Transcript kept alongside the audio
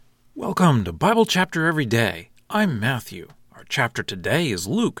Welcome to Bible Chapter Every Day. I'm Matthew. Our chapter today is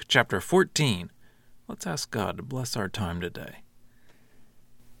Luke chapter 14. Let's ask God to bless our time today.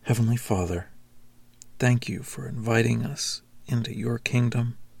 Heavenly Father, thank you for inviting us into your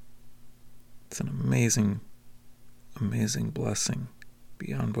kingdom. It's an amazing, amazing blessing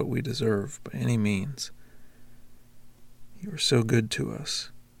beyond what we deserve by any means. You are so good to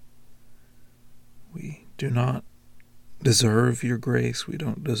us. We do not deserve your grace. We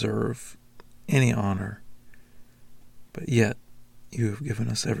don't deserve any honor. But yet, you have given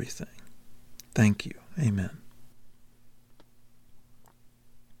us everything. Thank you. Amen.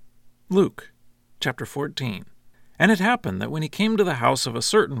 Luke, chapter 14. And it happened that when he came to the house of a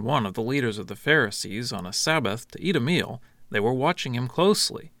certain one of the leaders of the Pharisees on a Sabbath to eat a meal, they were watching him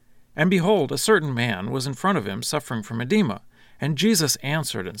closely. And behold, a certain man was in front of him suffering from edema. And Jesus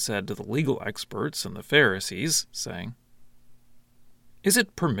answered and said to the legal experts and the Pharisees, saying, "Is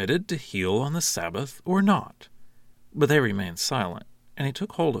it permitted to heal on the Sabbath or not?" But they remained silent. And he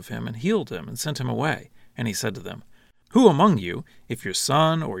took hold of him and healed him and sent him away. And he said to them, "Who among you, if your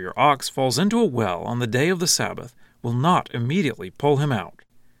son or your ox falls into a well on the day of the Sabbath, will not immediately pull him out?"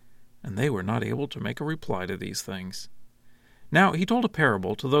 And they were not able to make a reply to these things. Now he told a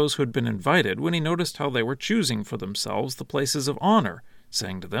parable to those who had been invited when he noticed how they were choosing for themselves the places of honor,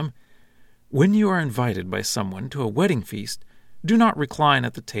 saying to them, "When you are invited by someone to a wedding feast, do not recline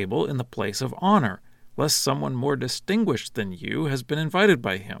at the table in the place of honor, lest someone more distinguished than you has been invited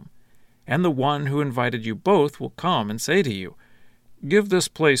by him. And the one who invited you both will come and say to you, 'Give this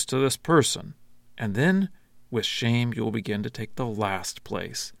place to this person,' and then with shame you will begin to take the last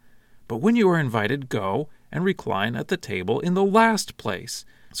place. But when you are invited, go and recline at the table in the last place,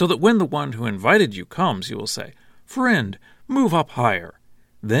 so that when the one who invited you comes, you will say, 'Friend, move up higher.'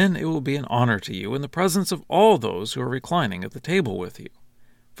 Then it will be an honor to you in the presence of all those who are reclining at the table with you.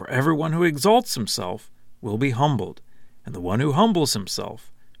 For everyone who exalts himself will be humbled, and the one who humbles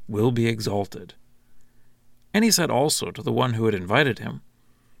himself will be exalted." And he said also to the one who had invited him,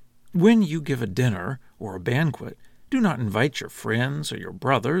 "When you give a dinner or a banquet, do not invite your friends or your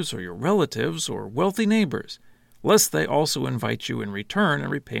brothers or your relatives or wealthy neighbors, lest they also invite you in return and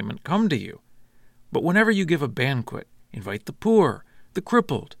repayment come to you. But whenever you give a banquet, invite the poor, the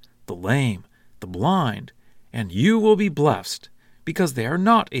crippled, the lame, the blind, and you will be blessed, because they are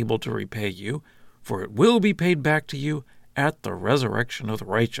not able to repay you, for it will be paid back to you at the resurrection of the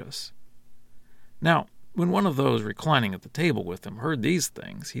righteous." Now, when one of those reclining at the table with him heard these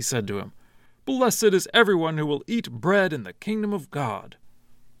things, he said to him, "Blessed is everyone who will eat bread in the kingdom of God."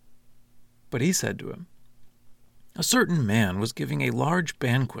 But he said to him, "A certain man was giving a large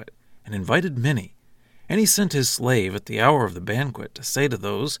banquet, and invited many. And he sent his slave at the hour of the banquet to say to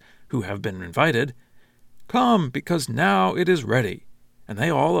those who have been invited, 'Come, because now it is ready.' And they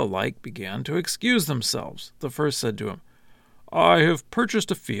all alike began to excuse themselves. The first said to him, 'I have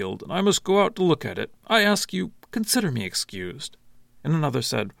purchased a field, and I must go out to look at it. I ask you, consider me excused.' And another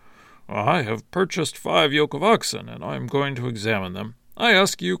said, 'I have purchased 5 yoke of oxen, and I am going to examine them. I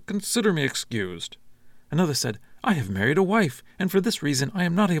ask you, consider me excused.' Another said, 'I have married a wife, and for this reason I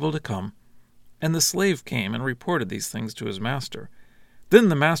am not able to come.' And the slave came and reported these things to his master. Then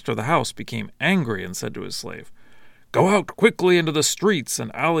the master of the house became angry and said to his slave, 'Go out quickly into the streets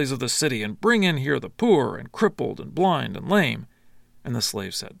and alleys of the city, and bring in here the poor and crippled and blind and lame.' And the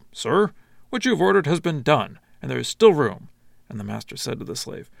slave said, 'Sir, what you have ordered has been done, and there is still room.' And the master said to the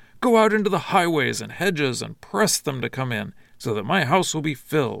slave, 'Go out into the highways and hedges and press them to come in, so that my house will be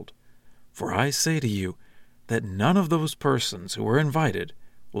filled. For I say to you that none of those persons who were invited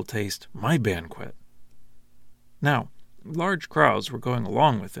will taste my banquet.' Now, large crowds were going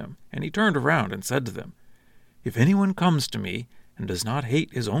along with him, and he turned around and said to them, 'If anyone comes to me and does not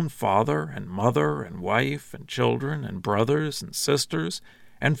hate his own father and mother and wife and children and brothers and sisters,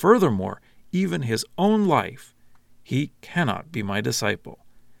 and furthermore, even his own life, he cannot be my disciple.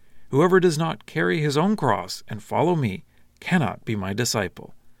 Whoever does not carry his own cross and follow me cannot be my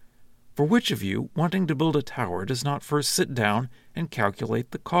disciple. For which of you, wanting to build a tower, does not first sit down and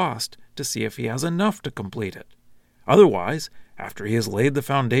calculate the cost to see if he has enough to complete it? Otherwise, after he has laid the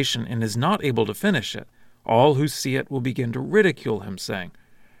foundation and is not able to finish it, all who see it will begin to ridicule him, saying,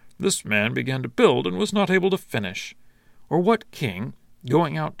 'This man began to build and was not able to finish.' Or what king,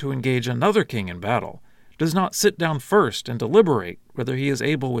 going out to engage another king in battle, does not sit down first and deliberate whether he is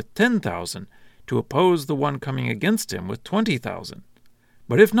able with 10,000 to oppose the one coming against him with 20,000?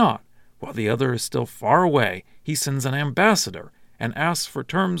 But if not, while the other is still far away, he sends an ambassador and asks for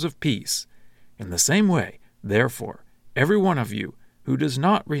terms of peace. In the same way, therefore, every one of you who does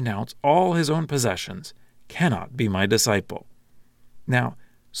not renounce all his own possessions cannot be my disciple. Now,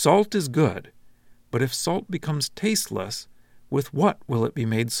 Salt is good, but if salt becomes tasteless, with what will it be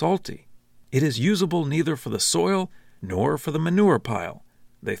made salty? It is usable neither for the soil nor for the manure pile.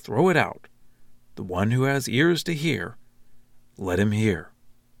 They throw it out. The one who has ears to hear, let him hear."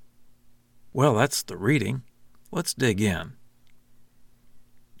 Well, that's the reading. Let's dig in.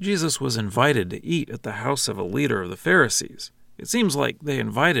 Jesus was invited to eat at the house of a leader of the Pharisees. It seems like they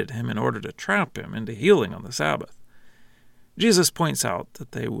invited him in order to trap him into healing on the Sabbath. Jesus points out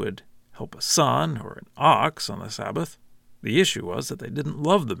that they would help a son or an ox on the Sabbath. The issue was that they didn't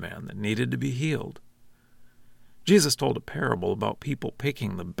love the man that needed to be healed. Jesus told a parable about people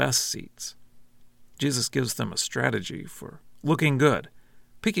picking the best seats. Jesus gives them a strategy for looking good,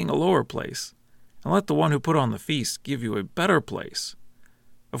 picking a lower place, and let the one who put on the feast give you a better place.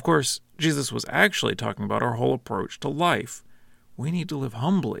 Of course, Jesus was actually talking about our whole approach to life. We need to live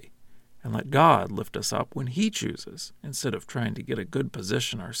humbly and let God lift us up when He chooses, instead of trying to get a good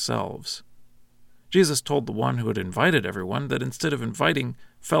position ourselves. Jesus told the one who had invited everyone that instead of inviting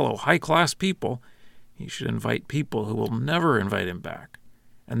fellow high-class people, he should invite people who will never invite him back.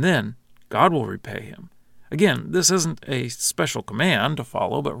 And then God will repay him. Again, this isn't a special command to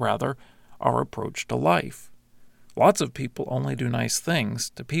follow, but rather our approach to life. Lots of people only do nice things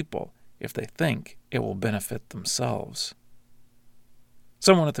to people if they think it will benefit themselves.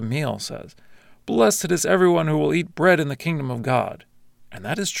 Someone at the meal says, "Blessed is everyone who will eat bread in the kingdom of God." And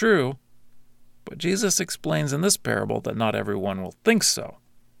that is true. But Jesus explains in this parable that not everyone will think so.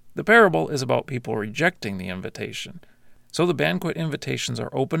 The parable is about people rejecting the invitation. So the banquet invitations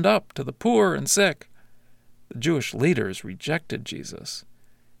are opened up to the poor and sick. The Jewish leaders rejected Jesus.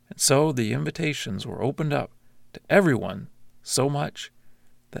 And so the invitations were opened up to everyone so much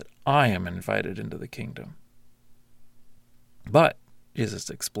that I am invited into the kingdom. But Jesus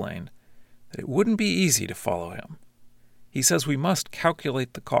explained that it wouldn't be easy to follow him. He says we must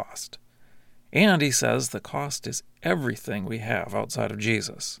calculate the cost. And he says the cost is everything we have outside of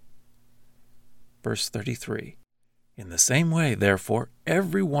Jesus. Verse 33, "In the same way, therefore,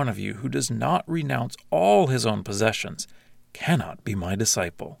 every one of you who does not renounce all his own possessions cannot be my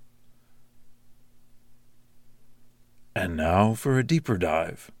disciple." And now for a deeper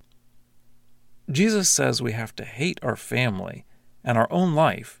dive. Jesus says we have to hate our family and our own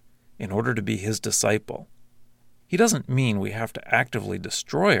life in order to be his disciple. He doesn't mean we have to actively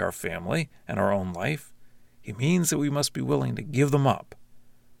destroy our family and our own life. He means that we must be willing to give them up.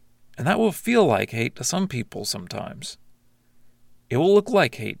 And that will feel like hate to some people sometimes. It will look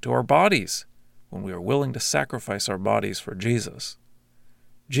like hate to our bodies when we are willing to sacrifice our bodies for Jesus.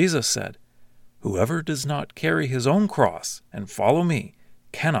 Jesus said, "Whoever does not carry his own cross and follow me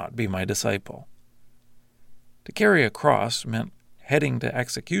cannot be my disciple." To carry a cross meant heading to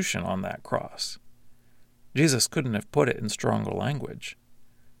execution on that cross. Jesus couldn't have put it in stronger language.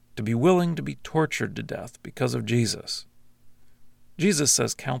 To be willing to be tortured to death because of Jesus. Jesus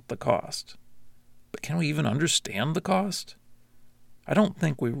says count the cost. But can we even understand the cost? I don't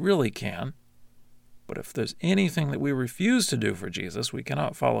think we really can. But if there's anything that we refuse to do for Jesus, we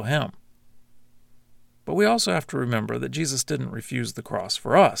cannot follow him. But we also have to remember that Jesus didn't refuse the cross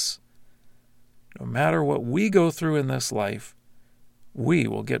for us. No matter what we go through in this life, we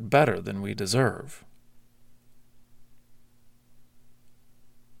will get better than we deserve.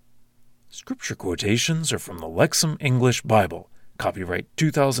 Scripture quotations are from the Lexham English Bible, copyright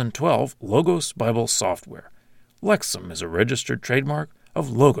 2012 Logos Bible Software. Lexham is a registered trademark of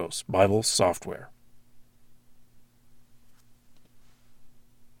Logos Bible Software.